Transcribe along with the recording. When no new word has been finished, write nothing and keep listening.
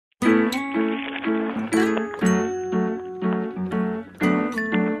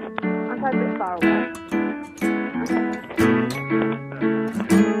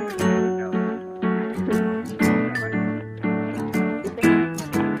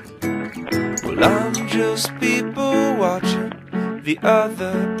I'm just people watching the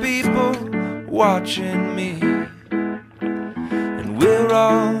other people watching me. And we're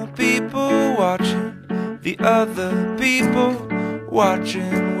all people watching the other people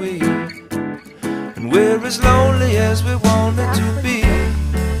watching we. And we're as lonely as we wanted to be.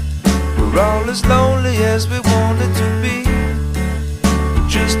 We're all as lonely as we wanted to be.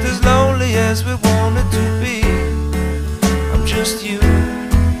 Just as lonely as we wanted to be. I'm just you,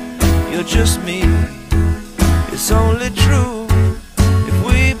 you're just me. It's only true if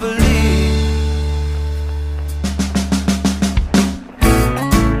we believe.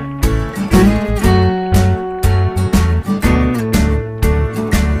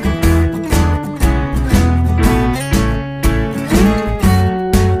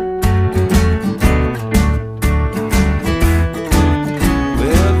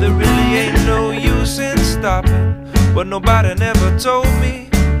 Well, there really ain't no use in stopping what nobody never told me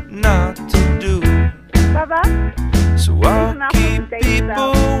not to do. Baba? So I'll keep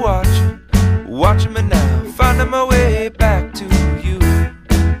people watching me now, finding my way back to you.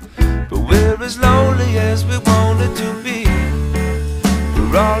 But we're as lonely as we wanted to be.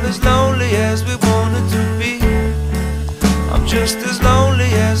 We're all as lonely as we wanted to be. I'm just as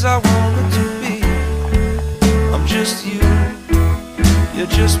lonely as I wanted to be. I'm just you, you're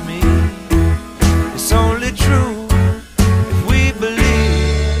just me. It's only true if we believe.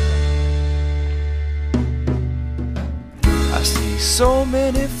 I see so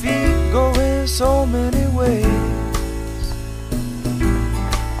many feet going so many ways.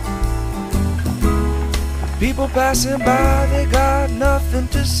 People passing by, they got nothing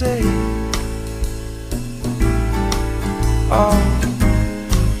to say. All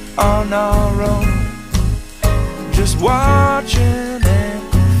on our own, just watching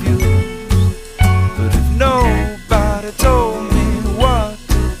and confused. But if nobody told me what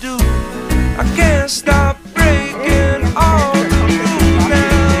to do, I can't stop breaking all the rules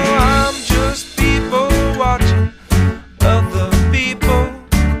now. I'm just people watching other people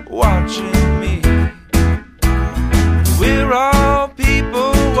watching me. We're all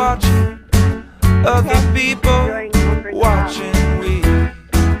people watching other people watching we.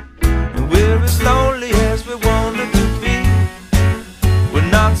 And we're as lonely as we wanted to be. We're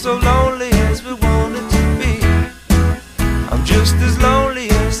not so lonely as we wanted to be. I'm just as lonely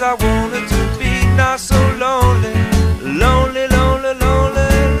as I wanted to be. Not so lonely, lonely, lonely,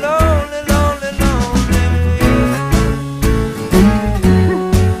 lonely, lonely, lonely, lonely.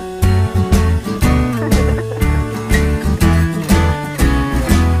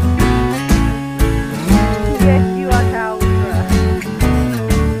 Yes, you are Cowra.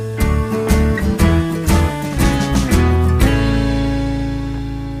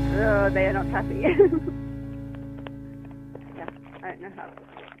 Oh, they are not happy. Yeah, I don't know how.